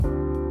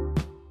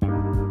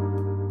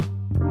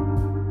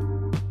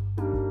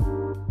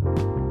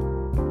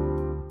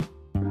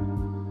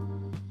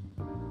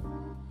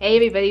Hey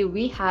everybody,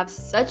 we have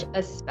such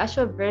a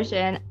special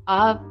version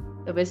of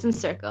the Wisdom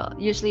Circle.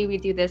 Usually we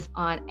do this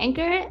on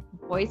Anchor,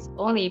 voice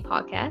only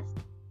podcast.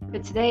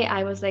 But today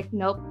I was like,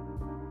 nope,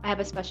 I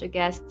have a special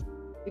guest.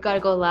 We gotta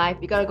go live,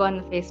 we gotta go on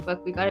the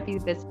Facebook, we gotta be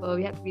visible,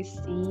 we have to be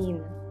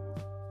seen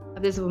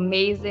of this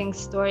amazing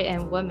story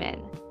and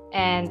woman.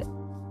 And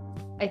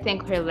I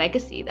think her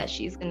legacy that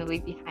she's gonna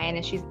leave behind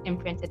and she's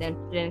imprinted and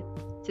put into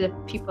the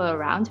people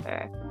around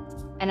her.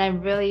 And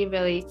I'm really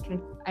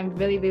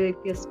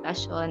feel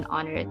special and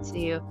honored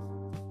to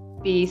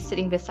be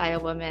sitting beside a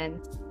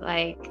woman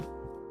like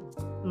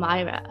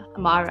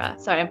Amira.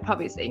 Sorry, I'm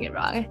probably saying it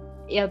wrong.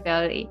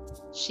 Bialy.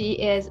 She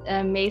is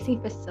an amazing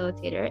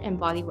facilitator and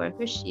body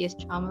worker. She is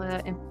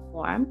trauma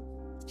informed.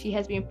 She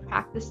has been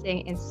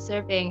practicing and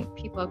serving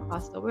people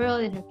across the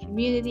world in her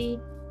community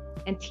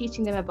and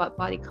teaching them about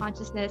body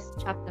consciousness,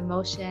 trapped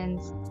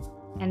emotions,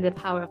 and the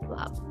power of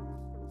love.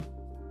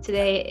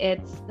 Today,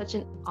 it's such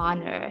an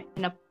honor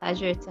and a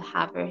pleasure to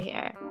have her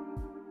here.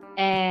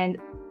 And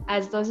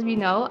as those of you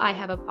know, I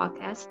have a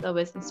podcast, The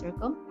Wisdom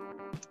Circle,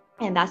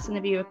 and that's going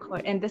to be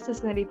recorded, and this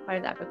is going to be part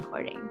of that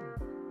recording.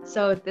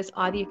 So this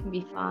audio can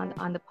be found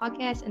on the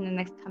podcast in the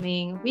next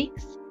coming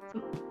weeks.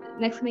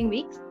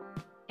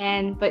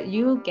 But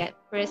you get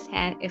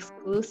firsthand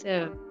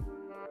exclusive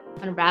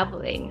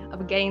unraveling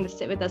of getting to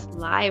sit with us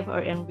live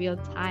or in real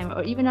time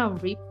or even on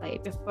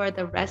replay before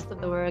the rest of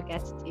the world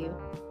gets to,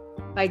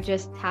 by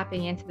just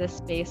tapping into the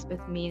space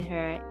with me and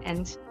her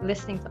and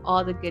listening to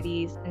all the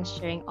goodies and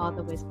sharing all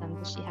the wisdom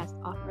that she has to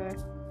offer.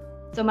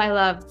 So my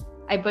love,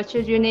 I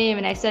butchered your name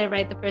and I said it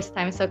right the first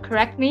time, so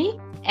correct me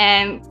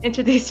and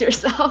introduce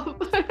yourself.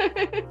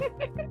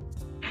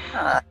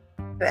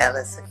 Well,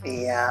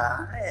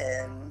 Sophia,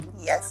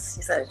 yes,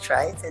 you said it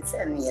right. It's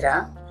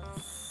Amira.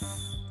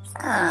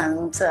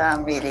 And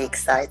I'm really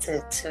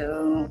excited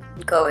to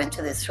go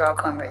into this raw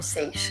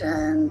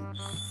conversation.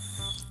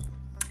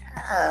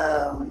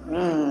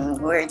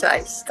 Where do I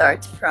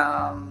start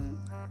from?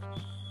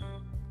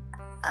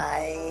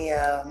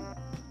 I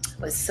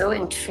was so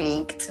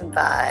intrigued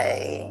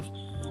by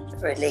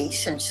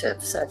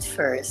relationships at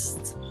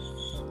first.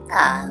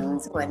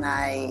 And when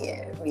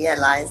I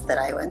realized that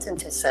I went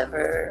into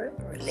several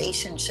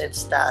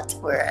relationships that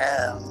were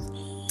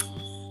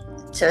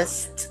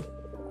just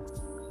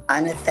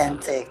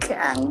unauthentic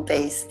and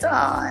based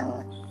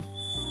on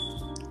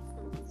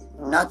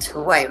not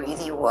who I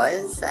really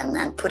was,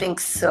 and putting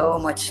so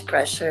much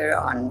pressure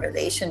on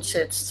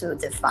relationships to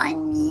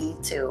define me,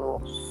 to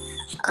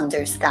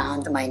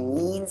understand my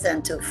needs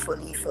and to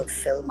fully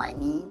fulfill my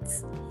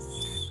needs.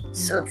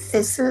 So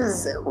this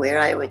is where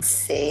I would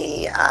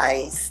say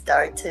I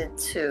started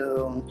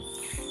to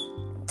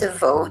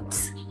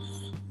devote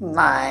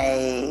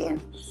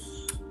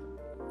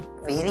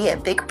really a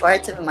big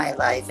part of my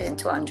life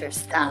into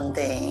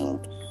understanding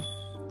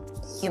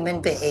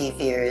human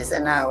behaviors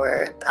and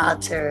our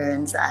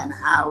patterns, and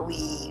how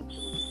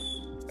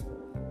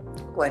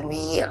when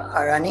we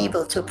are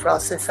unable to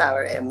process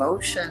our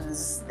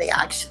emotions, they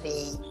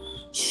actually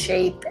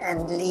shape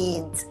and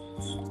lead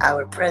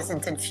our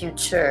present and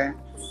future.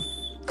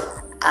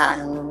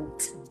 And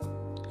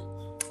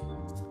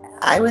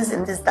I was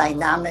in this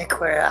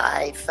dynamic where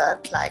I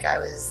felt like I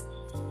was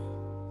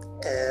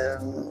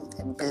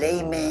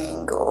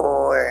blaming,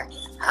 or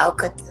how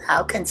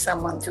can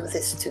someone do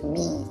this to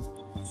me?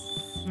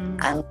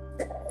 And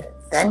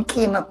then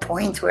came a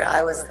point where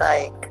I was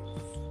like,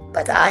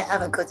 but I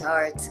have a good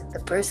heart. The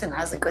person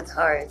has a good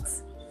heart.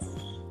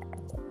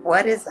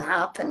 What is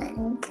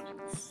happening?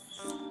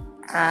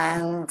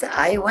 And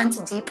I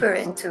went deeper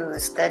into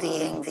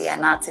studying the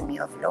anatomy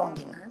of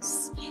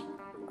loneliness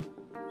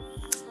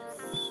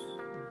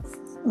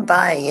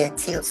by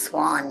Teal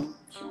Swan,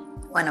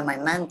 one of my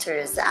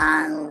mentors.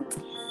 And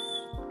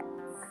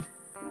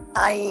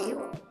I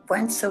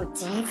went so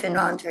deep in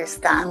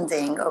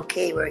understanding,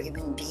 okay, we're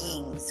human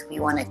beings, we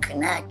want to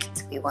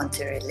connect, we want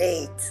to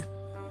relate,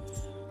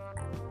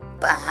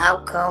 but how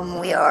come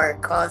we are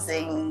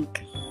causing,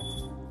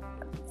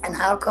 and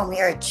how come we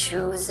are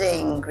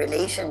choosing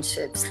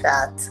relationships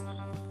that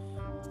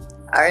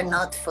are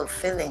not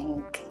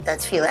fulfilling, that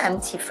feel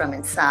empty from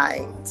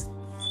inside?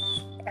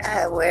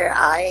 Where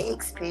I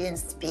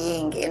experienced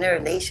being in a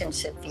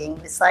relationship, being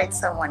beside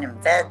someone in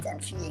bed and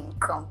feeling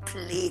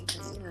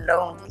completely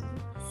lonely.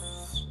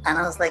 And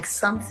I was like,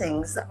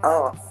 something's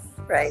off,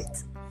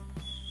 right?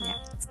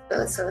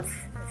 Yeah. So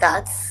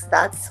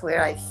that's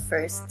where I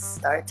first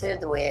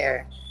started,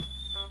 where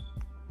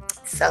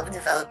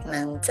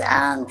self-development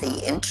and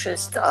the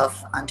interest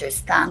of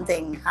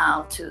understanding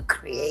how to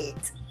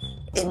create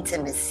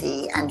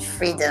intimacy and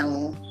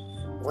freedom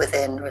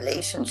within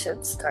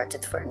relationships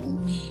started for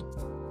me.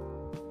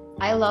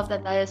 I love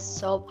that. That is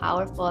so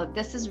powerful.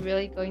 This is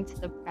really going to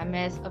the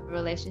premise of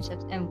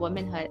relationships and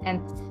womanhood,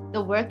 and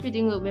the work you're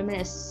doing with women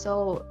is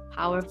so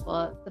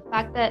powerful. The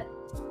fact that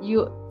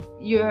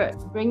you're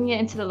bringing it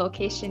into the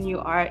location you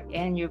are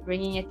in, you're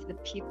bringing it to the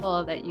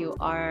people that you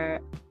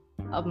are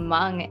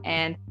among,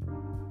 and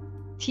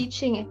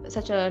teaching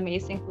such an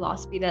amazing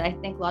philosophy that I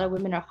think a lot of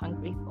women are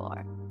hungry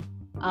for.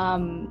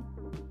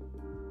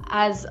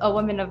 as a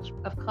woman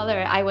of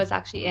color, I was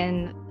actually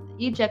in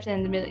Egypt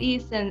and the Middle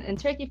East and in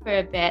Turkey for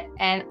a bit,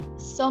 and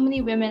so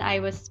many women I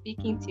was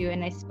speaking to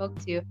and I spoke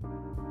to,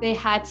 they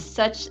had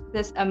such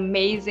this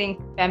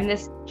amazing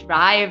feminist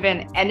drive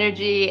and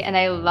energy, and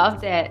I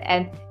loved it.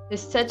 And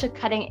there's such a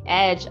cutting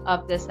edge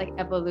of this like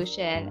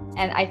evolution.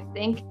 And I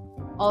think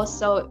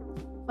also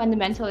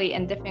fundamentally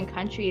in different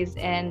countries,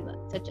 and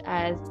such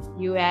as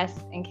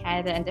US and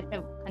Canada and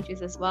different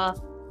countries as well,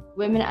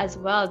 women as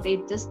well,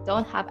 they just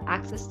don't have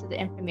access to the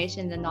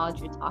information, the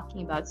knowledge you're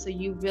talking about. So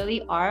you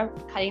really are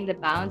cutting the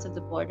bounds of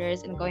the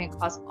borders and going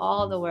across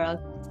all the world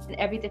in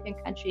every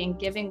different country and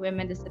giving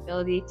women this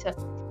ability to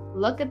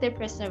look at their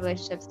personal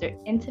relationships, their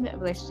intimate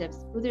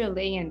relationships, who they're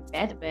laying in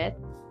bed with,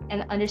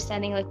 and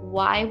understanding like,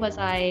 why was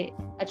I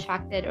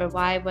attracted, or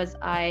why was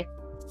I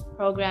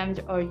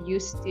programmed or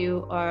used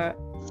to or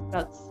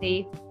felt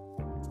safe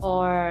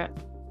or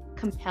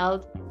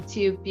compelled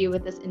to be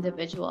with this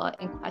individual,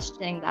 and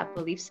questioning that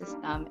belief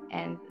system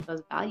and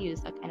those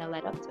values that kind of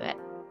led up to it.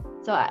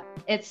 So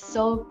it's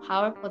so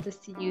powerful to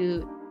see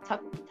you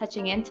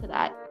touching into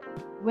that.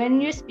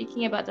 When you're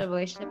speaking about the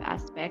relationship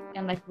aspect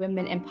and like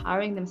women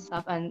empowering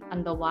themselves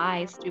on the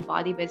whys through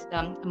body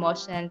wisdom,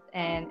 emotions,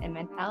 and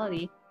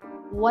mentality,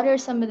 what are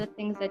some of the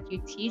things that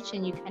you teach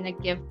and you kind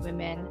of give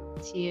women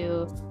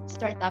to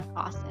start that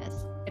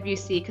process? If you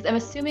see, because I'm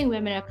assuming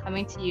women are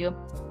coming to you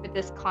with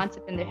this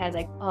concept in their head,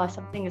 like, oh,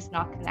 something is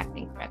not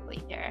connecting correctly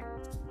here,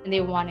 and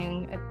they're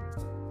wanting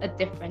a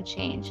different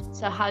change.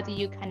 So how do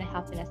you kind of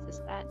help and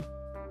assist that?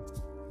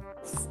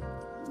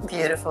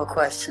 Beautiful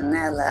question,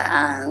 Ella.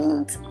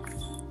 And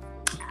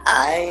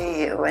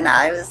when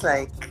I was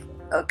like,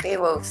 okay,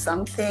 well,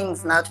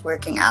 something's not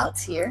working out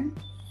here,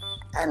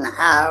 and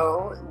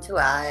how do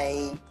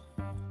I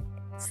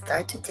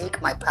start to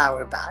take my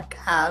power back?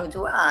 How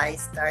do I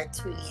start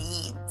to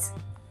lead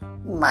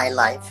my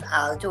life?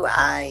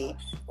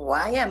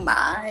 Why am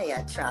I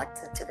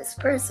attracted to this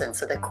person?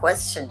 So the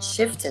question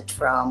shifted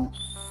from,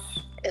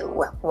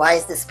 why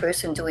is this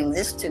person doing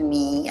this to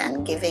me,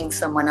 and giving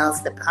someone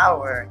else the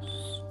power,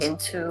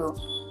 into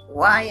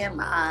why am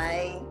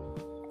I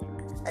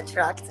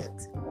attracted?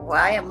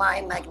 Why am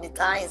I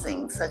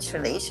magnetizing such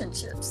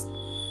relationships?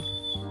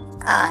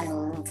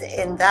 And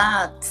in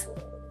that,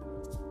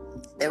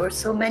 there were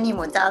so many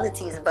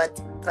modalities, but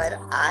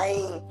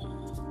I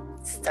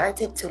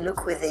started to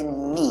look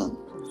within me.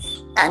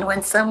 And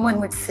when someone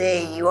would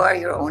say, you are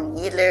your own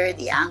healer,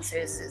 the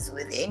answers is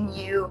within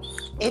you,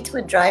 it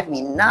would drive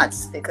me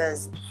nuts,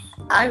 because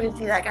I would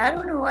be like, I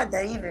don't know what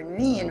that even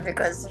means,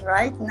 because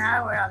right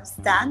now where I'm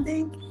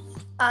standing,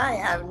 I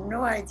have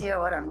no idea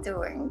what I'm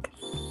doing.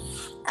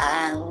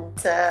 And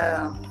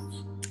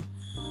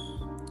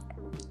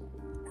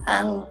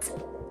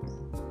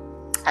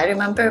I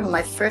remember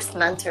my first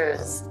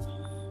mentors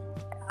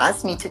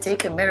asked me to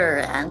take a mirror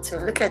and to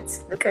look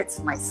at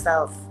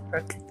myself,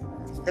 or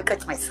look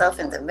at myself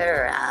in the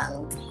mirror,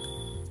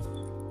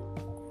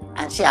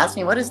 and she asked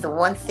me, what is the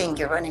one thing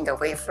you're running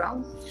away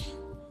from?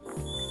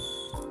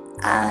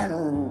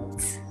 And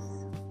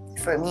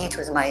for me, it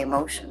was my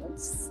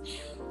emotions.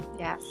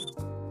 Yeah.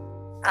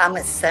 I'm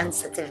a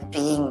sensitive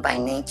being by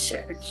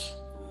nature.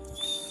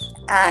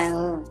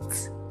 And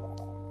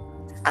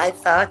I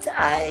thought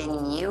I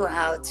knew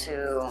how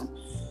to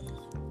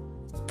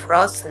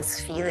process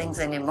feelings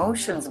and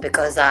emotions,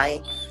 because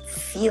I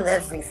feel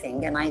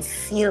everything and I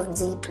feel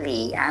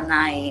deeply, and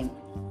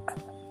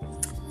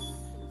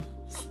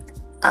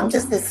I'm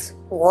just this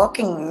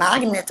walking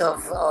magnet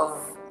of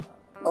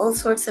all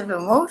sorts of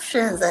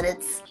emotions. And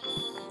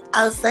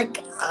I was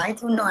like, I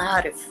don't know how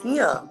to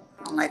feel.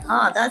 I'm like,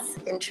 oh, that's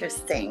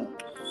interesting.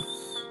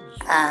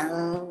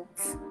 And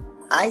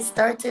I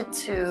started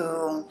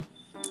to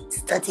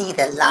study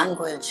the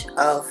language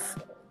of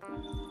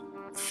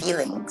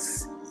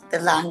feelings, the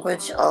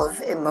language of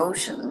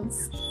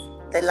emotions,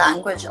 the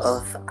language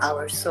of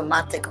our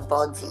somatic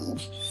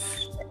body,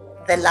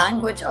 the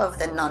language of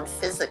the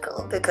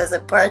non-physical. Because a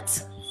part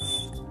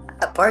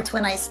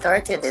when I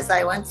started is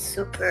I went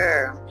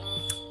super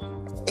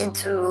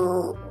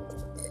into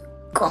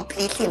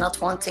completely not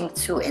wanting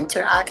to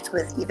interact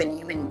with even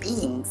human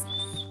beings,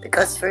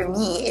 because for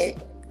me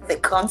the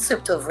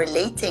concept of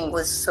relating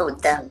was so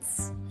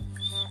dense.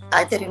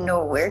 I didn't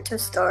know where to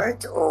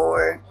start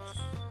or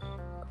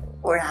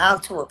how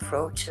to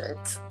approach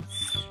it.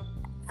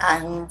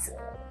 And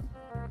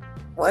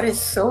what is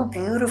so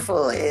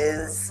beautiful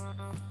is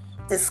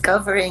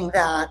discovering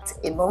that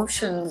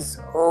emotions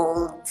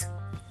hold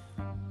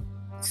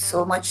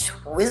so much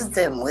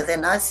wisdom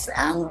within us.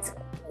 And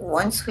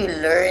once we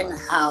learn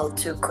how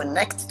to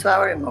connect to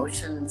our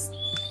emotions,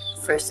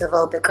 first of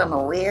all, become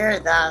aware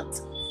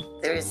that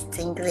there is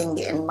tingling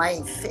in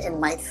my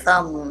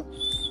thumb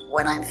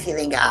when I'm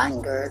feeling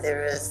anger.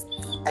 There is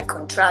a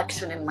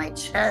contraction in my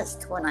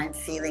chest when I'm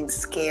feeling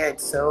scared.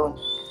 So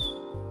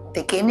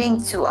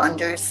beginning to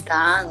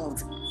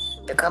understand,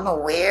 become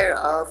aware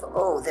of,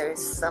 oh,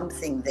 there's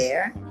something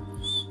there.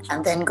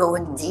 And then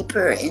going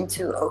deeper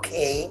into,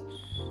 okay,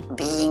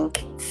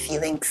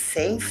 feeling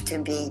safe to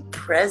be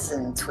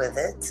present with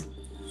it.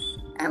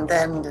 and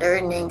then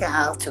learning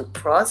how to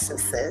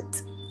process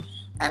it.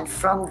 And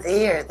from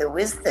there, the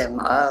wisdom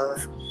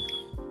of,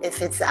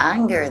 if it's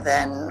anger,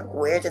 then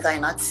where did I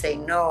not say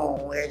no?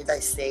 Where did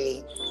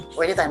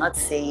I not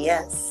say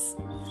yes?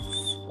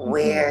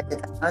 Where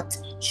did I not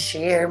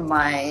share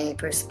my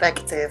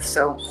perspective?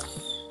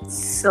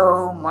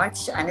 So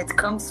much, and it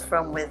comes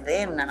from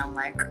within, and I'm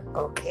like,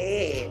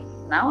 okay,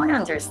 now I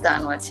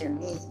understand what you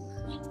mean.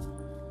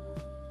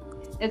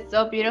 It's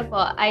so beautiful.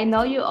 I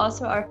know you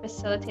also are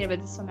facilitated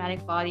with the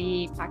somatic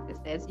body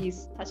practices. You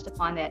touched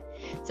upon it.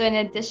 So in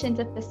addition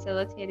to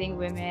facilitating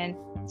women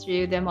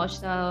through the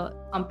emotional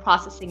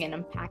processing and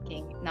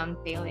unpacking and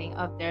unveiling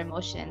of their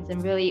emotions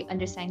and really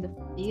understanding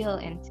to feel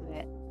into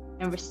it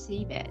and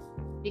receive it.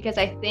 Because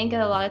I think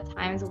a lot of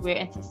times we're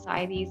in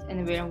societies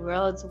and we're in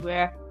worlds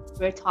where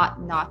we're taught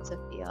not to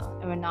feel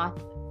and we're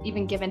not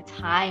even given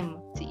time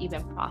to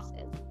even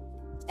process.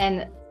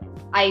 And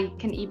I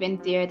can even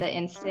dare that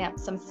in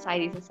some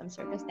societies and some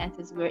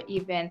circumstances, we're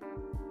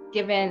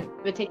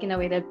taking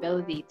away the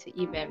ability to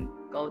even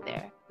go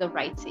there, the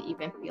right to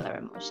even feel our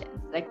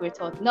emotions. Like we're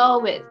told,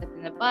 no, it's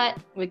in the butt.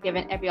 We're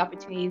given every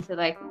opportunity to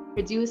like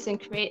produce and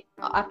create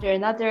after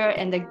another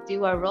and like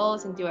do our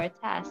roles and do our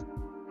tasks.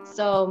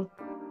 So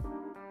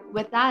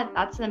with that,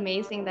 that's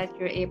amazing that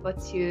you're able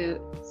to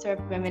serve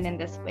women in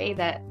this way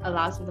that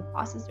allows them to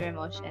process their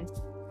emotions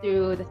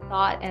through the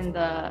thought and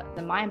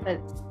the mind. But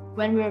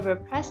when we're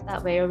repressed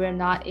that way, or we're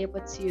not able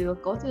to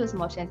go through those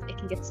emotions, it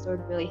can get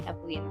stored really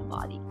heavily in the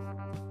body.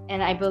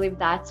 And I believe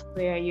that's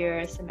where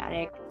your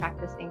somatic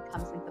practicing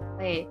comes into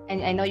play.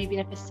 And I know you've been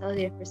a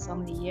facilitator for so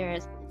many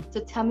years.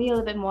 So tell me a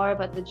little bit more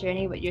about the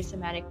journey with your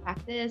somatic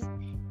practice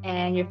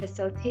and your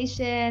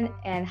facilitation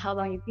and how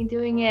long you've been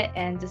doing it,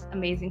 and just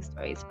amazing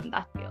stories from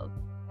that field.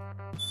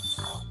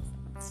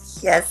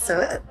 Yes,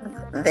 so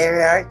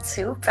there are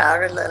two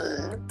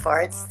parallel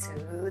parts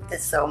to the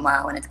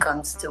Soma when it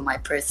comes to my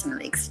personal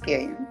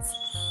experience.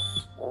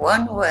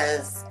 One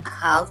was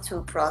how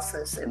to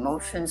process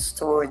emotions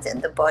stored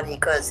in the body,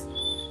 because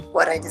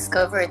what I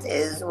discovered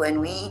is when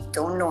we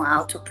don't know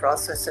how to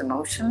process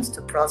emotions,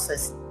 to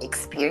process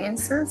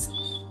experiences,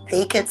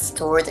 they get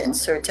stored in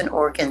certain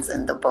organs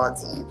in the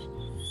body.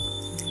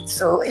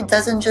 So it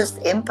doesn't just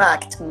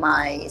impact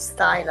my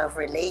style of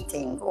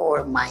relating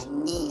or my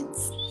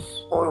needs,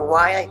 or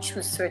why I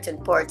choose certain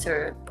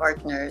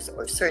partners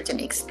or certain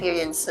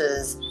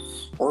experiences,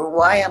 or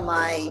why am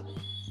I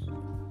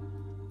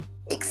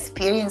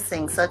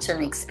experiencing such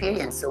an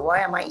experience, so why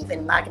am I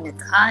even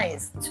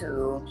magnetized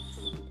to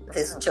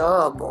this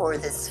job or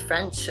this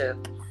friendship.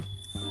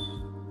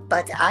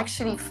 But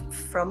actually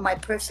from my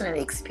personal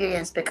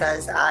experience,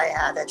 because I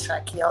had a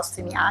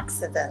tracheostomy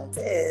accident,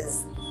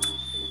 is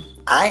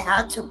I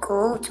had to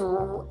go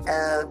to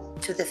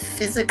the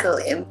physical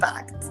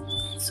impact.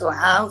 So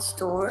how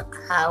storing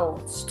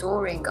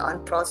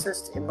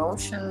unprocessed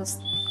emotions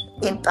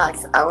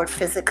impacts our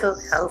physical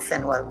health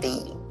and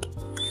well-being.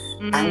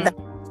 Mm-hmm. And that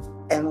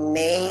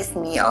amazed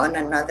me on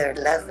another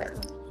level,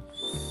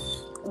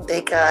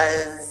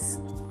 because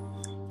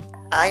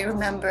I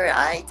remember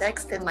I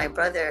texted my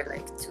brother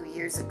like 2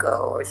 years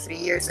ago or 3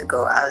 years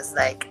ago. I was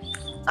like,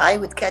 I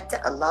would get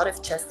a lot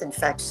of chest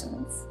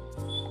infections.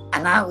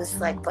 And I was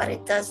like, but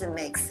it doesn't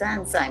make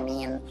sense. I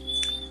mean,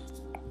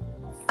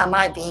 am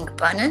I being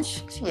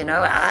punished? You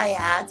know, I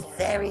had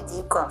very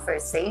deep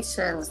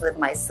conversations with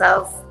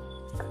myself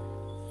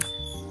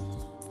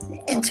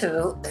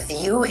into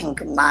viewing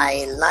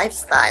my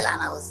lifestyle.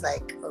 And I was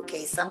like,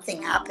 okay,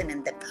 something happened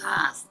in the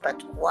past,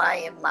 but why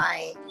am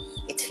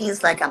it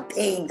feels like I'm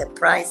paying the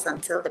price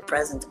until the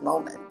present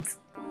moment.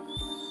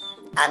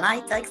 And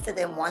I texted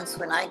him once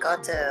when I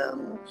got,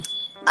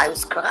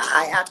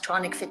 I had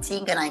chronic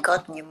fatigue and I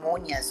got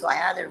pneumonia. So I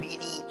had a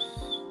really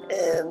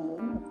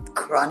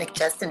chronic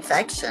chest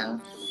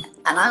infection.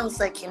 And I was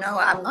like, you know,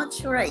 I'm not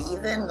sure I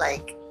even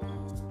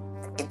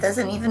it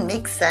doesn't even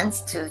make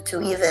sense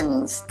to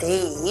even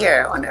stay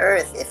here on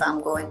earth if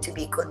I'm going to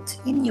be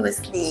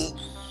continuously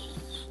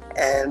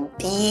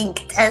being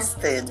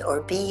tested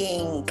or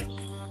being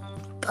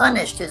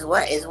punished is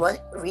what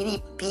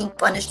really being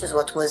punished is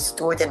what was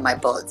stored in my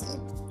body.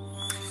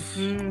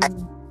 I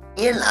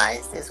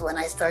realized is when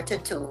I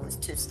started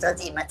to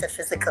study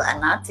metaphysical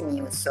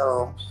anatomy.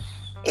 So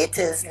it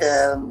is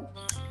the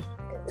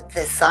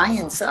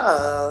science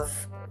of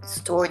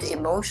stored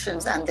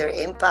emotions and their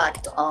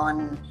impact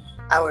on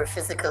our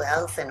physical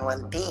health and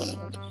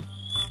well-being,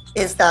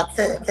 is that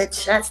the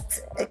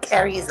chest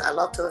carries a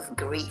lot of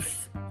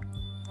grief.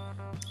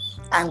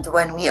 And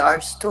when we are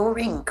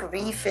storing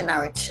grief in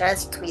our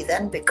chest, we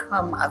then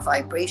become a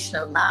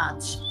vibrational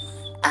match,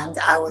 and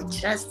our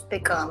chest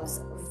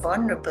becomes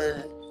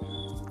vulnerable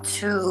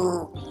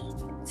to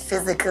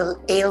physical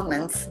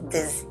ailments,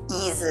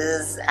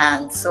 diseases,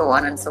 and so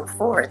on and so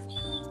forth.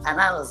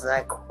 And I was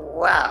like,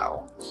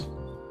 wow.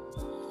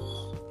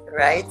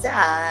 Right?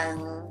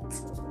 And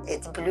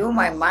it blew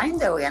my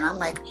mind away. And I'm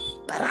like,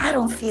 but I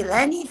don't feel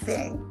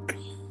anything.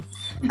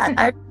 And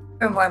I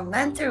remember my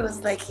mentor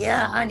was like,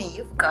 yeah, honey,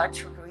 you've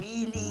got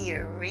really,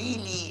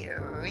 really,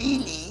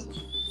 really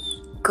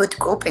good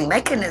coping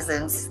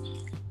mechanisms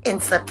in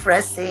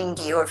suppressing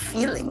your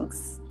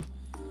feelings.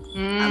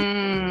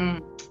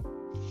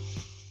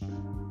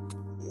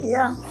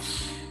 Yeah.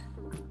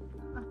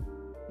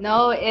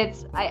 No,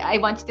 I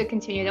want you to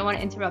continue. I don't want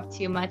to interrupt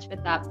too much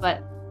with that,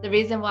 but the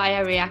reason why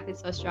I reacted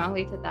so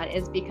strongly to that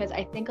is because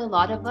I think a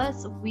lot of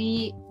us,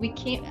 we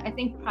came, I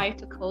think prior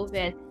to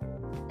COVID,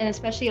 and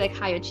especially like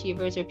high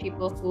achievers or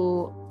people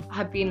who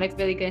have been like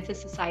really good into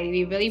society,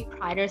 we really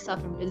pride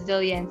ourselves in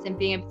resilience and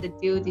being able to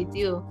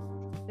do,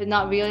 but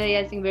not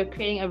realizing we're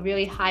creating a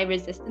really high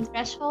resistance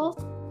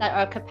threshold, that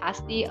our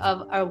capacity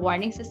of our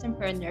warning system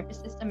for our nervous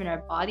system and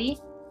our body,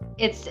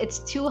 it's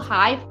too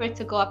high for it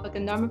to go up. Like a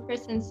normal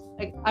person's,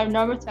 like our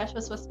normal threshold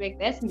is supposed to be like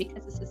this, and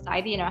because of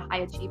society and our high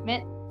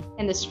achievement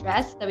and the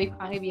stress that we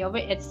currently be over,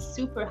 it's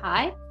super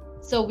high.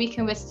 So we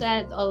can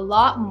withstand a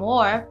lot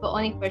more, but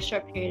only for a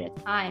short period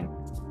of time.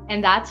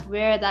 And that's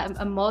where that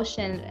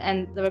emotion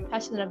and the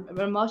repression of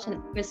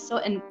emotion is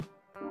so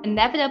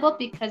inevitable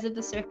because of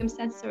the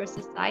circumstances of our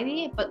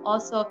society, but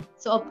also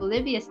so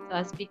oblivious to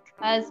us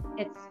because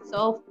it's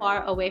so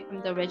far away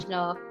from the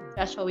original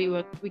threshold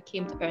we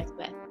came to Earth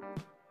with.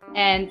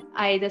 And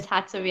I just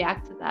had to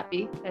react to that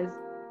because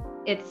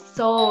it's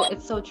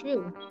so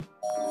true.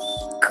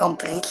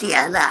 Completely,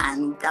 Ella.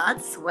 And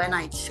that's when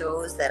I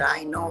chose that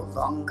I no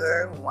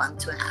longer want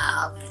to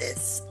have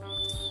this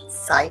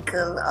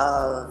cycle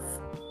of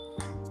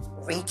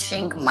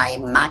reaching my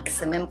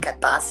maximum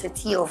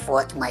capacity of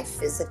what my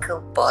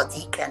physical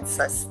body can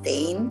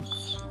sustain,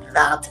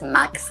 that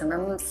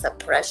maximum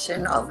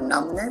suppression of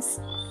numbness.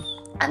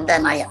 And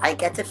then I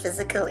get a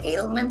physical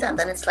ailment, and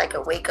then it's like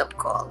a wake-up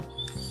call.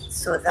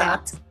 So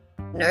that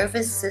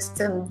nervous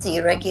system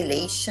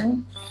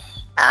deregulation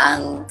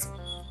and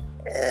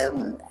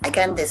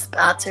again, this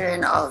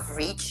pattern of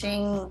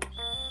reaching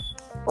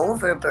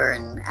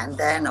overburn, and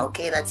then,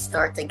 okay, let's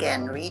start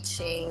again,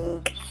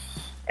 reaching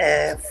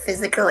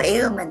physical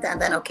ailment,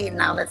 and then, okay,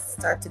 now let's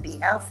start to be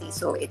healthy.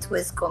 So it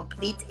was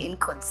complete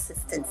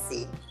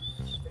inconsistency.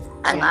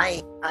 And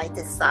I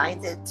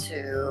decided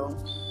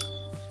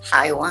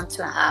I want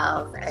to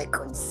have a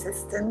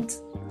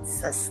consistent,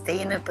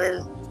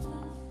 sustainable,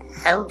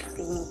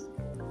 healthy,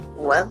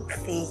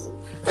 wealthy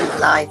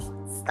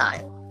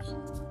lifestyle.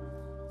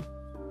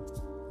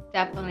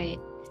 Definitely.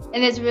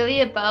 And it's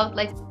really about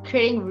like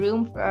creating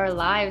room for our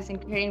lives and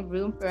creating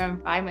room for our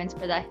environments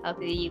for that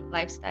healthy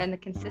lifestyle and the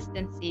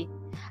consistency.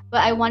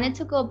 But I wanted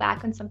to go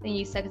back on something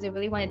you said because I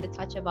really wanted to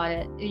touch about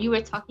it. You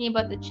were talking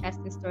about the chest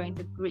and storing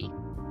the grief.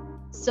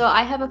 So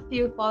I have a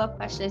few follow-up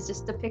questions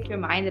just to pick your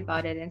mind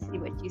about it and see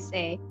what you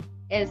say.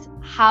 Is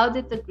how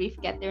did the grief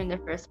get there in the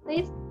first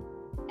place?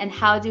 And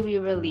how do we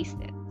release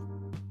it?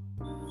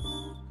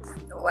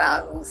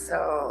 Wow,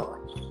 so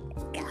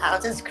how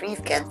does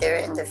grief get there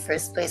in the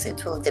first place?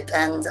 It will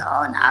depend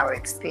on our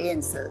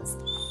experiences.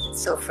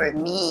 So for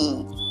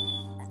me,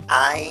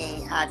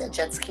 I had a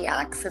jet ski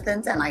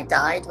accident and I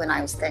died when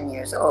I was 10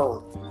 years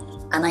old.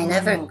 And I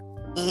never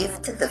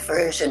grieved the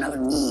version of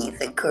me,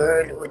 the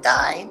girl who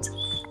died.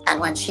 And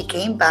when she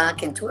came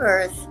back into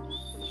Earth,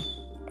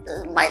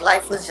 my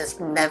life was just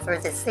never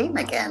the same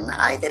again.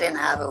 I didn't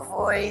have a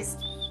voice,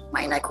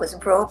 my neck was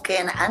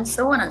broken, and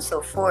so on and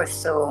so forth.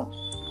 So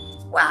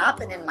what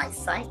happened in my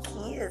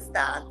psyche is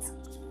that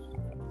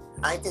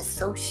I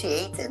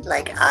dissociated,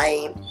 like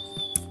I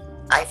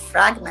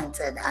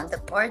fragmented, and the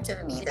part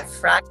of me,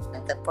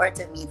 the part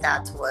of me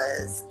that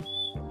was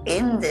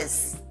in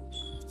this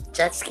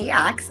jet ski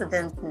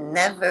accident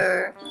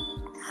never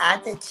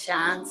had a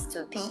chance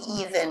to be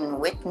even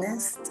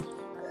witnessed,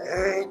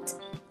 heard,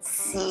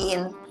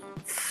 seen,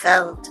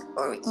 felt,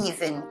 or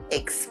even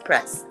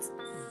expressed.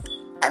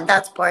 And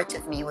that part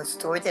of me was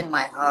stored in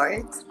my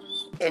heart,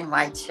 in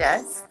my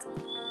chest.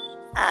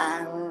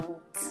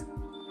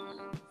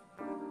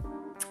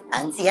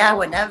 And yeah,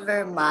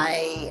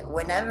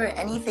 whenever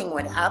anything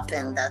would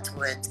happen that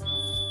would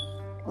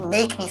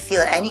make me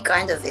feel any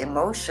kind of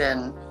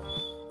emotion,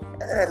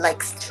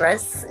 like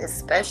stress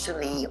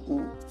especially,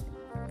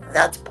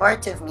 that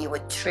part of me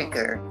would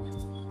trigger.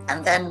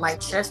 And then my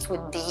chest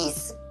would be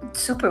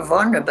super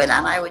vulnerable,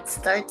 and I would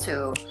start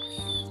to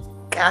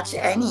catch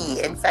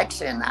any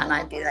infection, and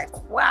I'd be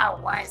like, wow,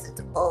 why is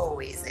it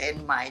always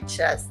in my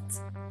chest?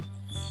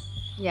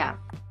 Yeah.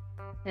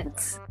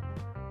 It's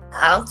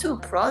how to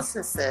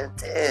process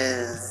it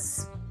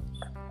is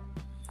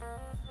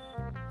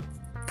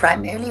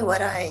primarily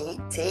what I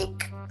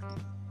take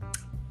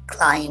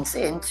clients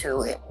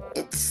into.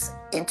 It's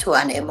into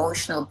an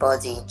emotional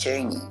body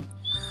journey.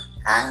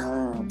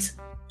 And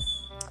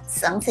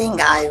something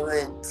I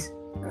would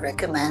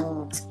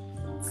recommend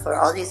for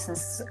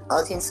audiences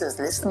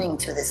listening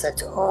to this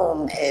at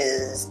home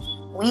is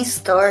we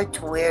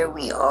start where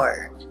we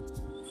are.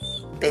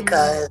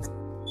 Because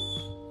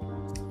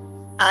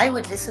I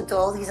would listen to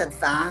all these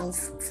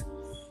advanced,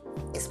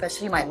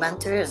 especially my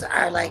mentors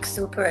are like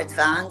super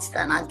advanced,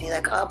 and I'd be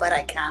like, oh, but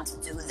I can't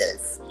do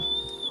this.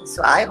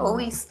 So I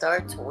always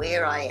start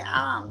where I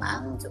am,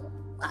 and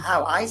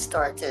how I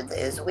started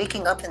is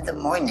waking up in the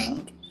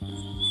morning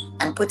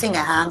and putting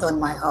a hand on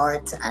my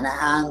heart and a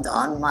hand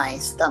on my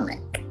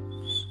stomach.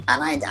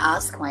 and I'd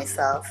ask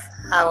myself,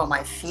 how am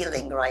I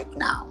feeling right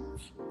now?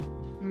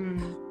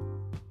 Mm.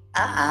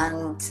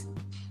 And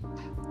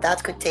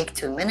that could take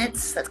 2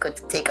 minutes, that could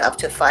take up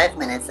to 5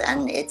 minutes,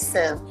 and it's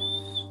a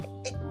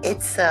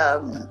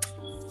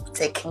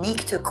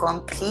technique to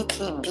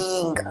completely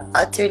being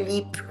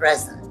utterly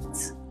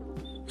present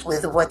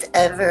with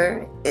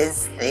whatever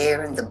is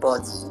there in the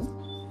body,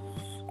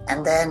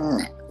 and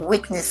then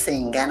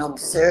witnessing and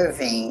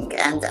observing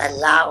and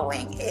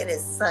allowing. It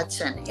is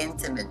such an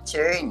intimate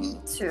journey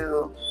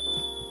to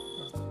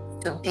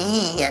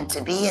be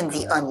in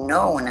the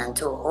unknown and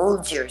to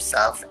hold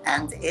yourself.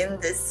 And in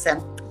this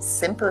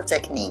simple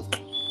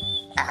technique,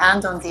 a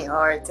hand on the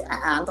heart, a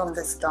hand on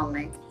the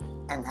stomach,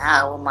 and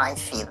how am I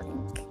feeling?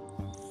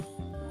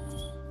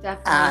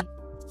 Definitely.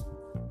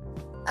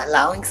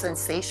 Allowing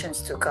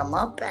sensations to come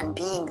up and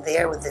being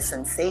there with the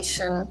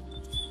sensation,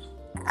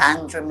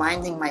 and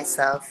reminding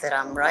myself that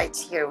I'm right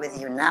here with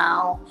you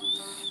now,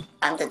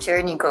 and the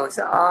journey goes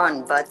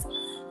on. But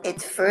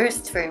it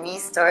first for me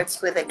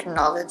starts with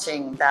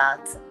acknowledging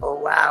that, oh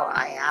wow,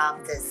 I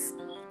have this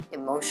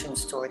emotion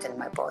stored in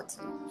my body.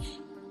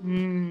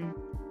 Mm.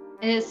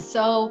 It is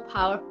so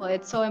powerful.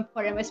 It's so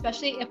important,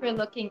 especially if we're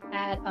looking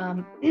at,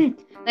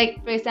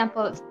 like, for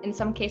example, in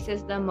some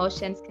cases, the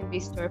emotions can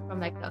be stored from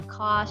like the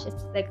Akash.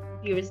 It's like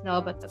viewers know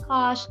about the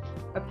Akash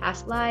or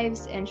past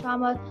lives and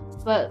trauma.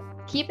 But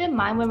keep in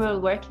mind when we're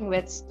working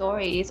with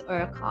stories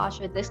or Akash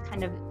or this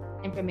kind of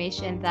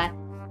information that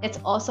it's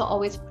also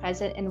always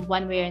present in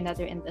one way or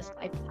another in this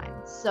lifetime.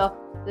 So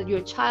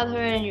your childhood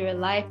and your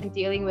life and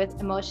dealing with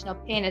emotional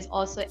pain is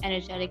also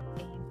energetic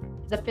pain.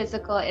 The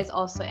physical is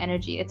also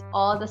energy. It's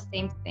all the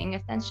same thing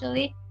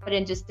essentially, but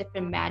in just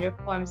different matter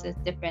forms in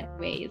different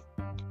ways.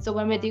 So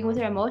when we're dealing with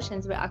our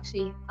emotions, we're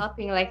actually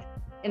helping, like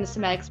in the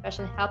somatic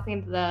expression,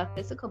 helping the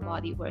physical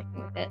body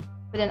working with it.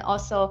 But then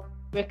also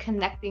we're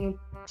connecting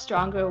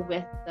stronger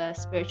with the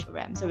spiritual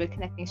realm. So we're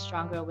connecting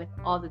stronger with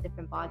all the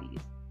different bodies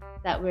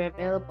that we're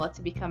available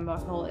to become more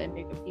whole and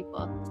bigger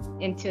people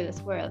into this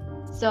world.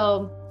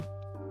 So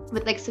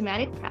with like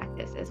somatic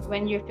practices,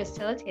 when you're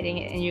facilitating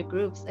it in your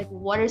groups, like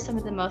what are some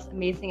of the most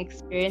amazing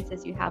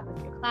experiences you have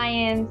with your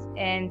clients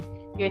and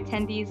your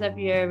attendees of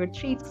your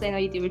retreats? Because I know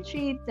you do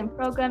retreats and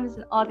programs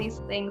and all these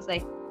things.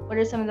 Like what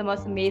are some of the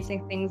most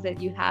amazing things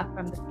that you have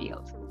from the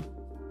field?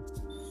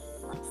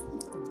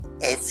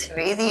 It's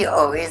really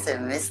always a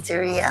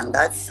mystery, and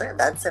that's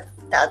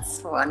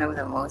one of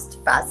the most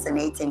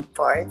fascinating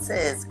parts,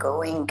 is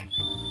going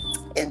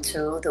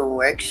into the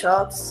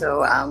workshops.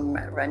 So I'm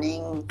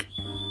running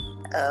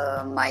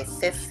my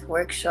 5th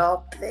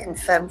workshop in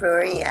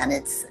February, and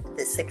it's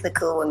the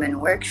Cyclical Women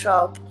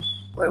Workshop,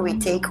 where we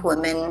take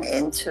women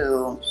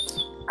into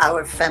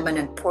our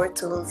feminine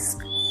portals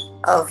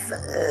of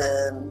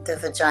the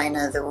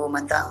vagina, the womb,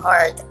 and the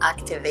heart,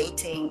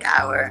 activating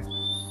our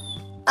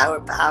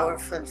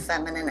powerful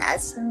feminine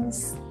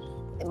essence,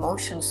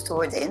 emotions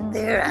stored in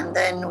there, and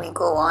then we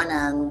go on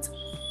and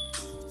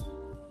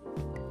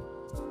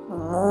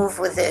move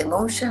with the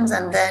emotions,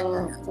 and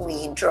then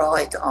we draw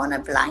it on a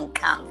blank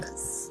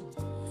canvas.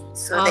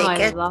 So they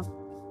get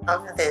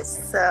of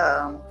this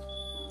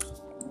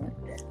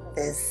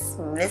this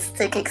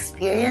mystic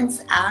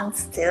experience and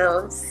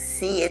still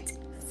see it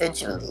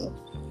visually.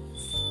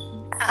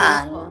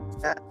 And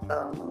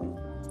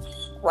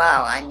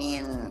wow, I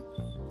mean,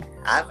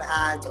 I've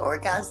had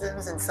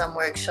orgasms in some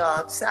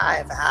workshops.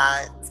 I've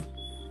had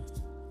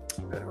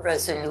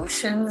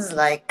resolutions,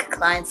 like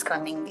clients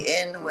coming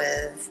in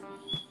with,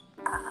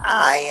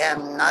 I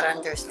am not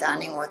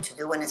understanding what to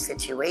do in a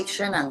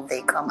situation, and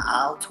they come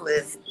out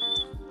with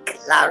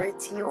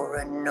clarity or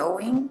a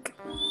knowing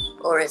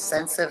or a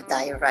sense of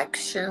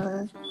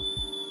direction,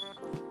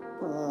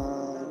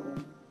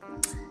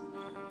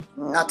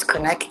 not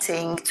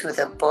connecting to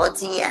the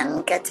body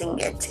and getting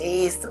a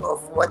taste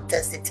of what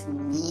does it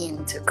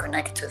mean to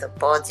connect to the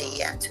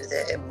body and to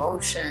the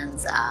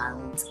emotions,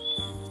 and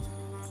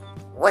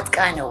what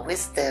kind of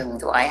wisdom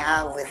do I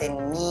have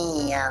within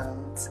me.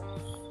 And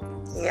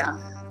yeah,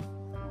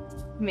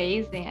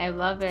 amazing. I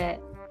love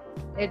it.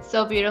 It's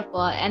so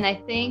beautiful. And I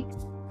think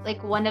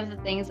like one of the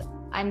things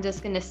I'm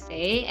just going to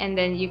say, and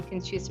then you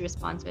can choose to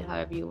respond to it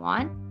however you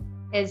want,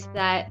 is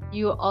that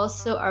you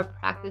also are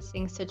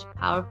practicing such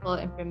powerful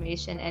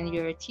information and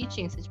you're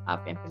teaching such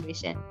powerful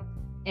information,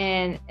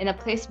 and in a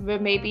place where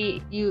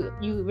maybe you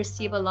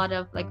receive a lot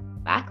of like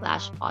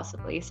backlash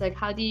possibly. So like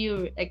how do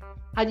you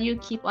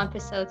keep on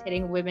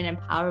facilitating women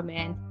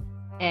empowerment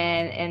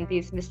and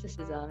these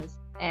mysticisms,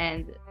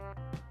 and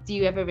do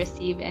you ever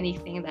receive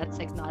anything that's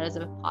like not as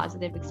a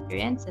positive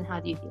experience, and how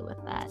do you deal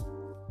with that?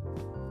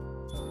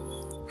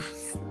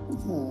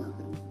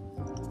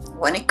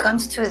 When it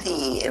comes to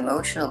the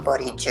emotional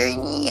body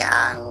journey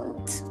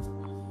and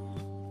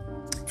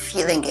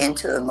feeling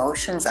into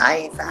emotions,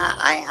 I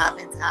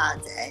haven't had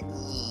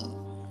any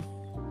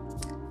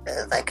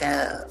like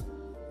a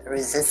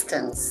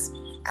resistance.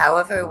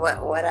 However,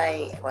 what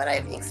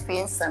I've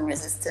experienced some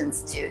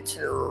resistance due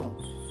to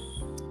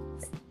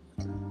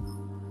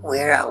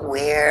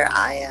where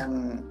I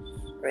am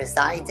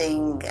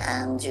residing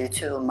and due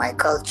to my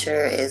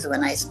culture is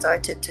when I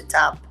started to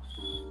tap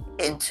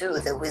into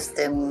the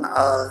wisdom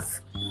of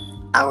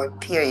our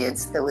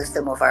periods, the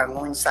wisdom of our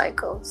moon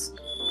cycles.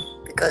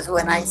 Because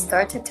when I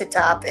started to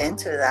tap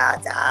into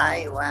that,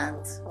 I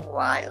went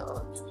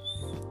wild.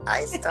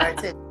 I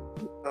started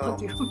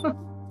to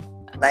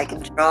like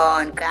draw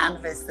on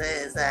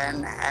canvases,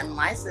 and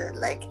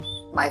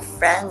my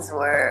friends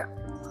were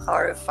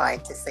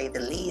horrified, to say the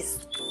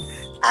least.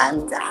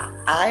 And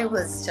I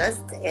was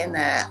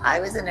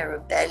in a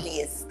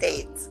rebellious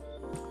state.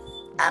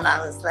 And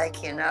I was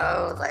like,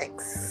 like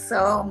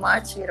so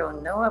much we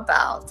don't know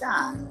about.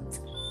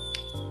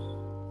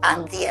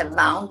 And the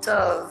amount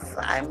of,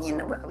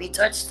 we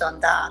touched on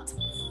that,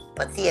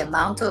 but the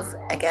amount of,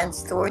 again,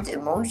 stored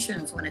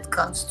emotions when it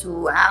comes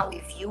to how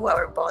we view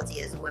our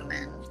body as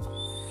women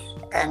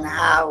and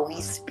how we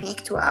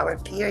speak to our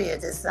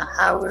period is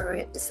how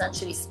we're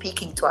essentially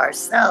speaking to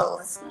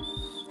ourselves.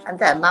 And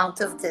the amount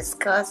of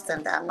disgust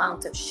and the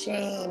amount of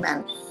shame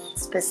and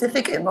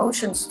specific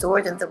emotions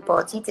stored in the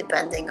body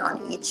depending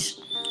on each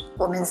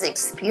woman's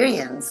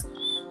experience.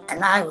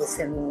 And I was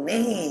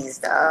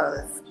amazed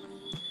of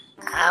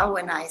how,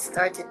 when I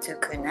started to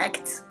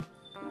connect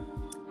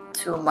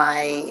to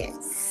my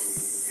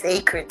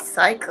sacred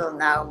cycle,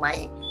 now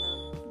my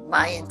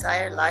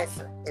entire life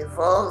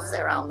evolves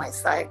around my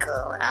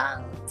cycle,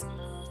 and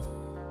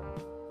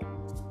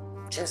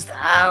just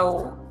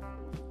how,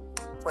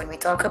 when we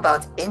talk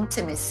about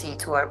intimacy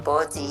to our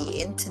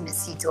body,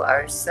 intimacy to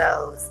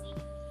ourselves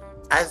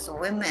as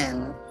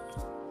women,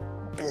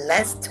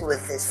 blessed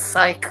with this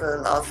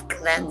cycle of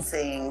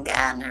cleansing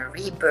and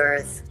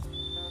rebirth,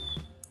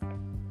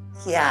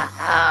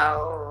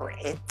 how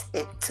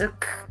it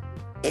took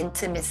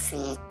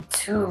intimacy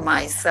to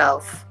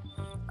myself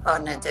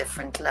on a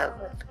different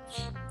level.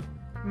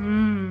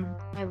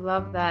 I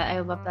love that. I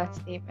love that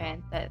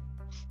statement.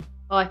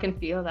 I can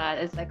feel that.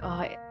 It's like,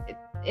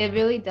 it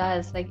really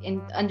does. Like,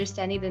 in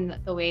understanding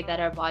the way that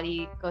our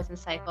body goes in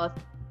cycles.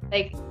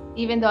 Like,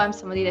 even though I'm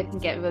somebody that can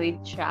get really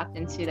trapped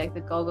into like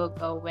the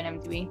go when I'm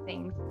doing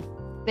things,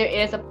 there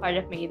is a part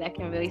of me that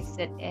can really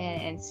sit in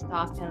and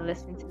stop and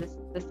listen to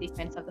the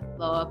sequence of the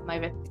flow of my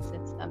rhythmic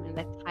system and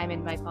the time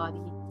in my body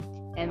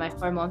and my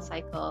hormone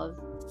cycles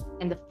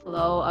and the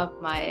flow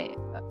of my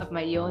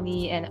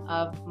yoni and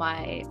of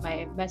my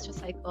menstrual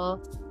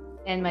cycle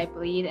and my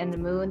bleed and the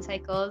moon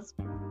cycles.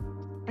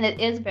 And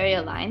it is very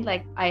aligned.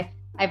 Like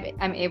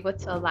I'm able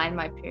to align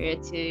my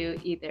period to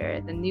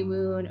either the new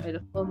moon or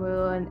the full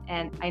moon,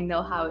 and I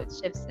know how it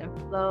shifts and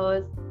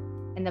flows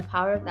and the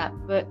power of that.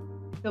 But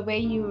the way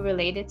you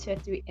related to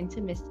it through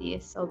intimacy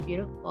is so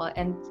beautiful,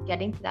 and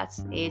getting to that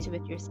stage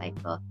with your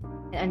cycle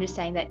and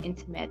understanding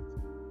that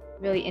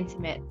really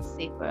intimate,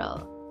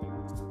 sacral,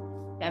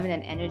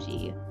 feminine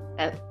energy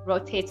that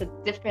rotates a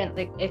different,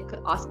 like it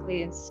could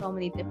oscillate in so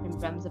many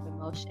different realms of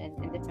emotion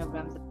and different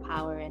realms of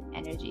power and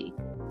energy.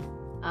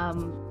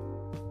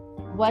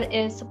 What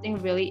is something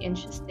really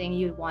interesting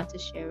you'd want to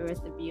share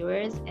with the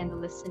viewers and the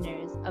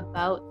listeners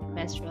about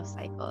menstrual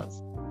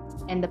cycles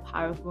and the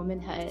power of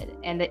womanhood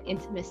and the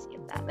intimacy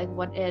of that? Like,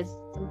 what is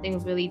something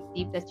really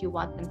deep that you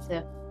want them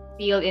to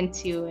feel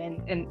into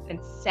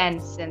and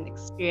sense and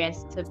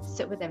experience, to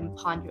sit with and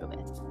ponder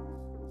with?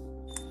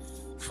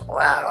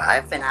 Wow,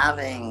 I've been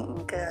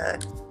having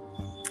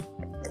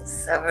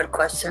several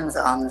questions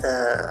on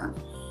the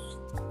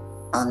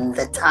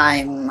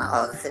time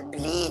of the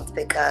bleed,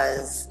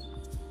 because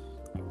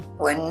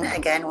when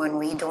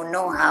we don't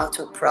know how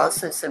to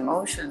process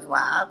emotions,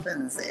 what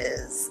happens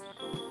is,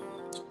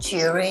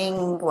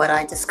 during what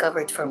I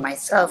discovered for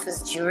myself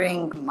is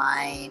during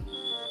my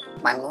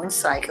moon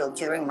cycle,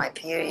 during my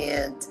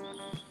period,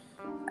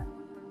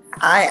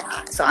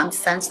 I'm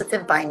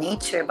sensitive by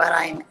nature, but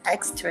I'm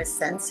extra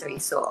sensory,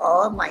 so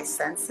all my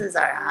senses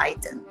are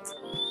heightened.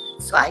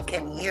 So I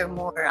can hear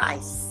more, I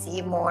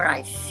see more,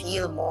 I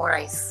feel more,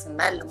 I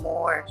smell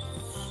more.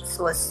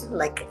 So it's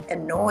like a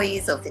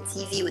noise of the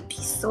TV would be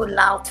so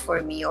loud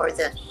for me, or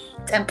the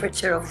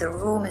temperature of the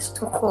room is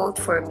too cold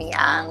for me.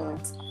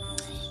 And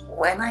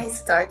when I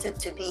started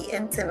to be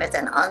intimate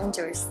and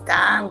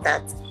understand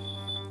that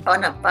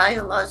on a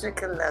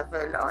biological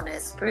level, on a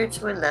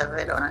spiritual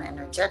level, on an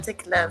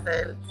energetic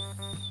level,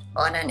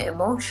 on an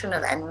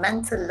emotional and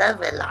mental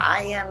level,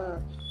 I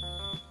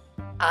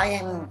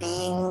am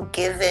being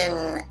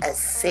given a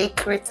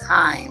sacred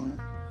time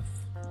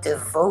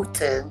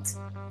devoted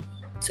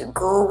to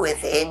go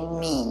within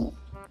me,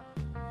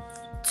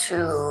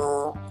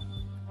 to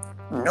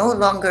no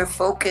longer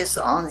focus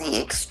on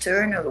the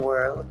external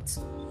world,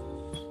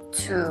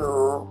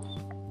 to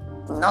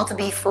not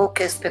be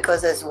focused,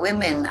 because as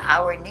women,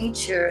 our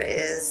nature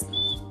is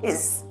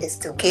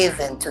to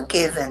give and to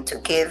give and to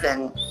give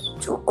and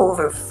to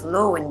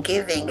overflow in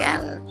giving.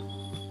 And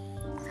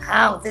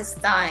how this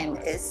time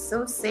is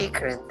so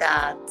sacred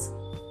that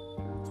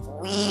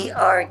we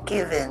are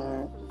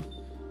given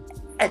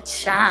a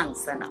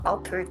chance, an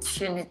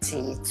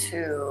opportunity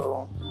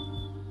to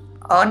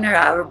honor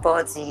our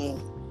body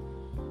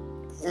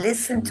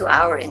listen to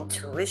our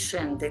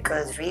intuition,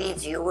 because really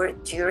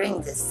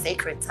during this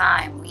sacred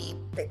time we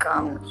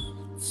become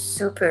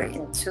super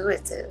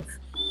intuitive.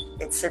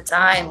 It's a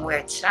time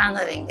where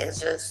channeling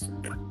is just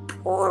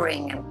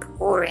pouring and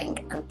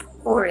pouring and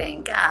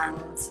pouring,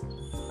 and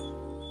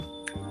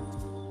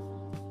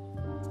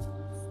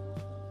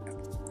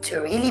to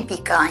really be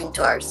kind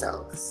to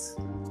ourselves.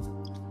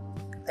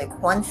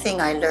 Like, one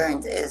thing I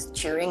learned is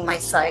during my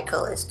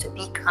cycle is to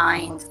be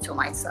kind to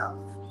myself.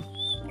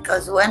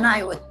 Because when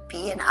I would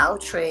be in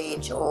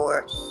outrage,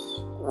 or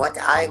what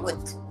I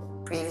would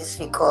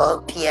previously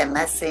call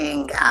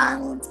PMSing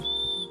and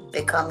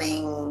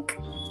becoming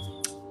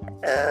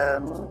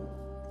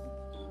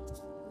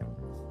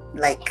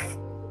like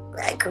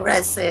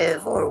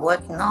aggressive or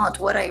whatnot,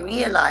 what I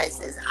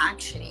realized is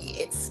actually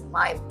it's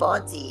my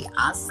body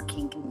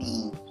asking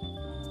me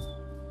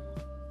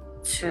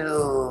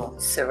to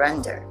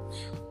surrender.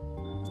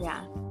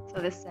 Yeah.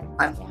 So listen.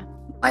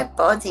 My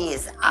body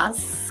is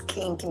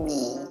asking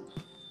me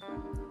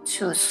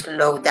to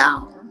slow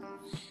down.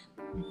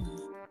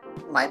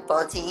 My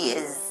body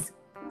is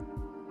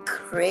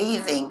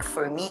craving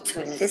for me to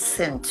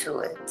listen to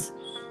it,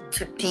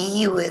 to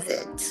be with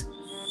it.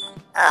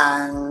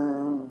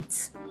 And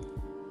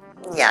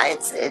yeah,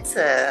 it's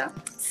a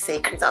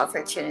sacred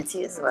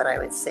opportunity is what I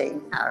would say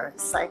in our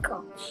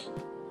cycle.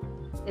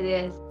 It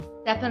is.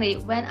 Definitely.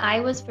 When I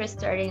was first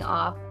starting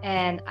off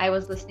and I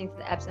was listening to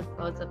the ebbs and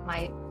flows of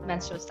my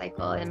menstrual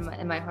cycle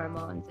and my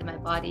hormones in my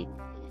body,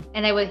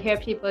 and I would hear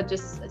people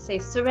just say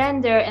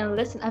surrender and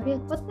listen, I'd be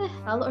like, what the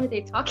hell are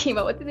they talking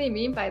about? What do they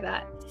mean by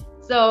that?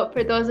 So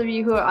for those of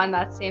you who are on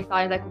that same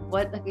thought, like,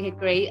 what? Like, okay,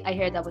 great, I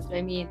hear that. What do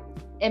I mean?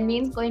 It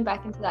means going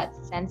back into that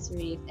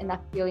sensory and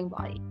that feeling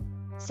body.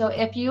 So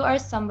if you are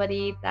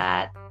somebody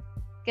that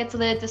gets a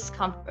little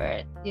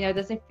discomfort,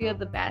 doesn't feel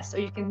the best,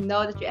 or you can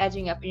know that you're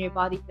edging up and your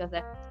body feels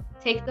that,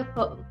 take the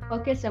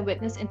focus and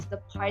witness into the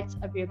parts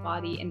of your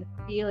body and the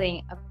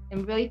feeling of,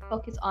 and really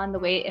focus on the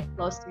way it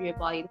flows through your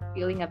body, the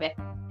feeling of it,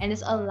 and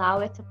just allow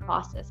it to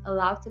process,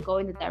 allow it to go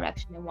in the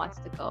direction it wants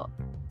to go.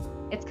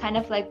 It's kind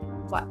of like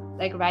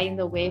riding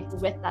the wave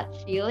with that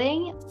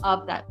feeling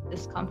of that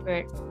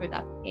discomfort or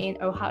that pain,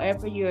 or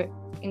however you're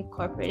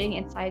incorporating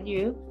inside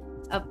you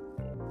of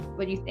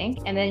what you think,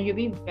 and then you'll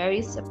be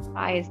very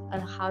surprised on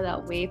how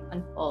that wave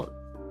unfolds.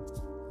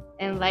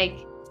 And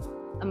like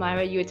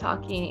Amira, you were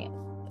talking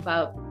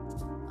about,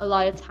 a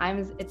lot of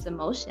times it's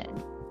emotion,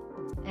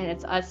 and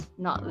it's us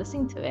not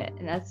listening to it,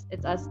 and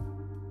it's us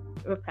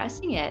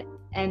repressing it,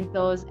 and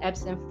those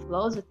ebbs and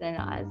flows within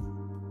us.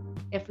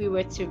 If we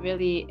were to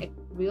really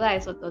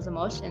realize what those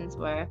emotions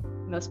were,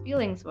 and those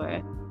feelings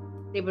were,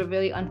 they would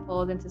really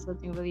unfold into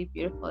something really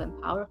beautiful and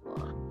powerful.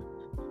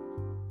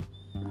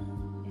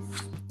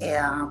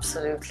 Yeah,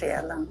 absolutely,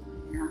 Ella.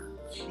 Yeah.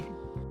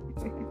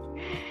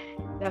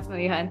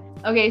 Definitely, hun.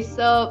 Okay,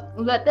 so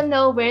let them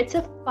know where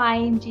to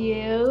find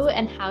you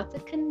and how to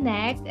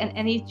connect, and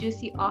any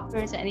juicy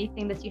offers or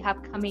anything that you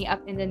have coming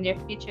up in the near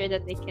future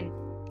that they can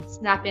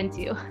snap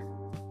into.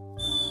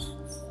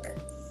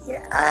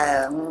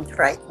 Yeah,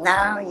 right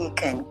now you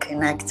can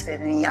connect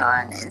with me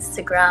on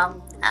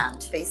Instagram and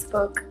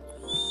Facebook.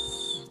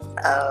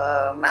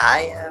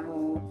 I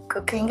am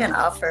cooking an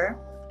offer,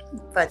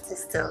 but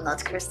it's still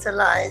not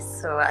crystallized,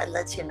 so I'll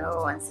let you know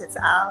once it's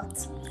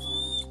out.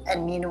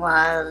 And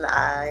meanwhile,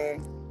 I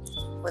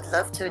would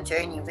love to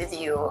journey with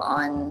you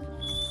on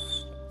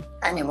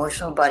an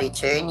emotional body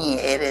journey.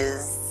 It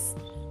is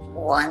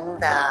one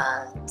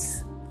that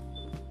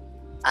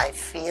I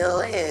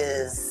feel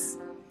is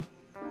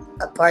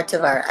a part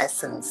of our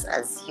essence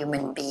as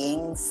human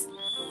beings,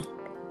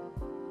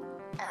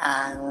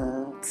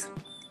 and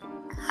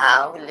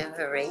how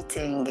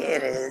liberating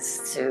it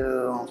is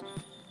to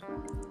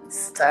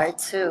start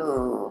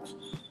to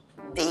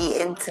be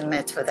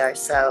intimate with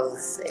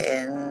ourselves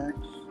in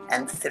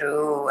and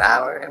through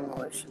our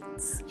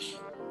emotions.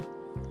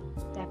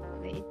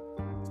 Definitely.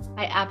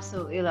 I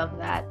absolutely love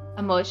that.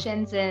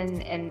 Emotions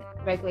and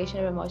regulation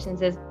of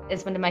emotions is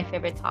one of my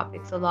favorite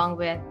topics, along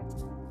with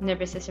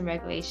nervous system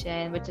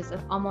regulation, which is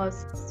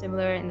almost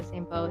similar in the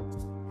same boat.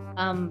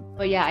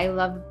 But yeah, I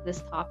love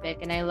this topic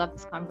and I love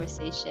this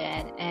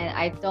conversation, and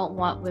I don't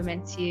want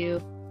women to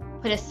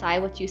put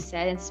aside what you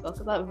said and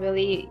spoke about.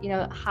 Really,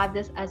 have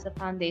this as a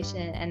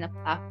foundation and a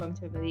platform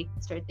to really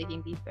start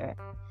digging deeper.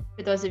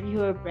 For those of you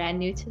who are brand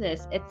new to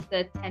this, it's the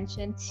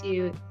attention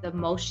to the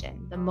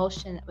motion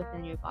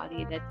within your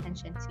body, the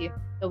attention to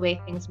the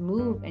way things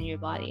move in your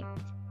body.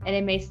 And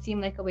it may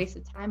seem like a waste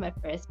of time at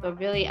first, but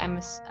really,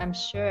 I'm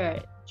sure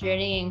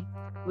journeying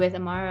with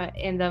Amira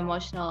in the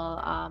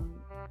emotional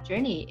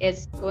journey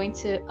is going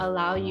to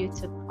allow you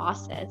to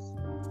process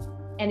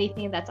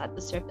anything that's at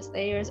the surface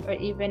layers, or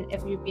even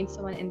if you've been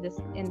someone in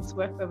this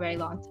work for a very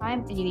long time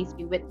and you need to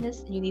be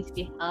witnessed and you need to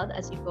be held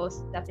as you go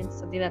step into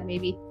something that may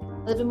be a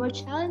little bit more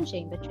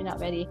challenging, that you're not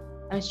ready.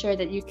 I'm sure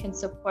that you can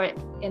support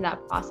in that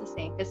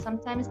processing, because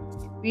sometimes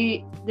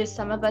there's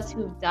some of us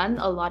who've done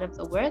a lot of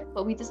the work,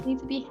 but we just need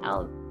to be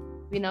held.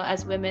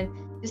 As women,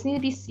 just need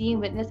to be seen,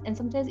 witnessed, and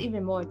sometimes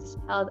even more, just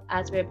held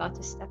as we're about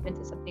to step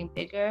into something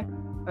bigger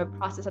or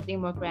process something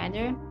more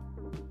grander.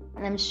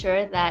 And I'm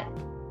sure that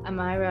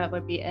Amira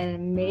would be an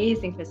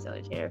amazing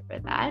facilitator for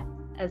that,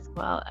 as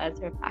well as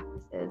her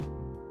practices.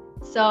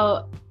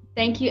 So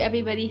thank you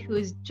everybody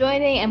who's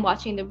joining and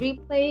watching the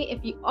replay.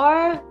 If you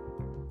are,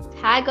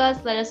 tag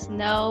us, let us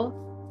know.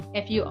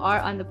 If you are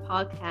on the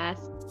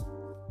podcast,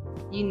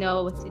 you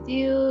know what to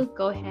do.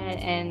 Go ahead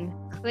and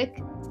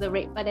click the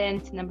rate button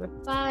to number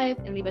 5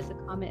 and leave us a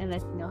comment and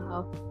let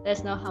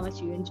us know how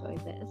much you enjoyed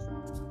this.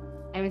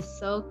 I'm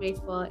so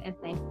grateful and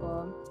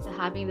thankful to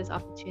having this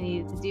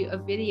opportunity to do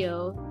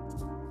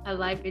a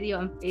live video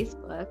on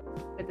Facebook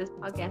for this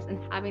podcast, and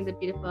having the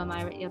beautiful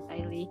Amira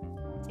Bialy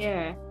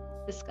here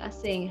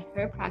discussing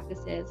her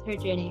practices, her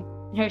journey,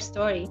 and her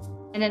story,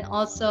 and then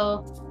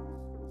also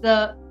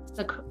the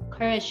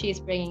courage she's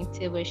bringing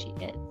to where she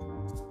is.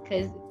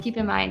 Because keep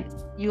in mind,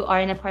 you are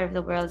in a part of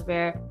the world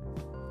where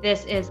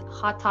this is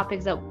hot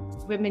topics that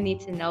women need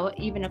to know.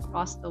 Even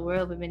across the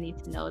world, women need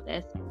to know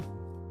this.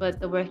 But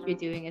the work you're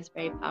doing is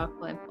very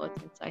powerful and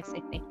potent. So I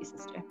say thank you,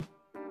 sister.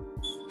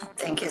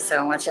 Thank you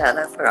so much,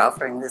 Ella, for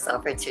offering this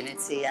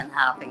opportunity and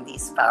having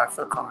these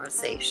powerful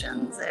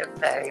conversations. They're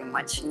very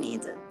much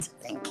needed.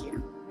 Thank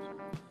you.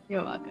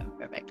 You're welcome.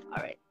 Perfect.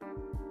 All right.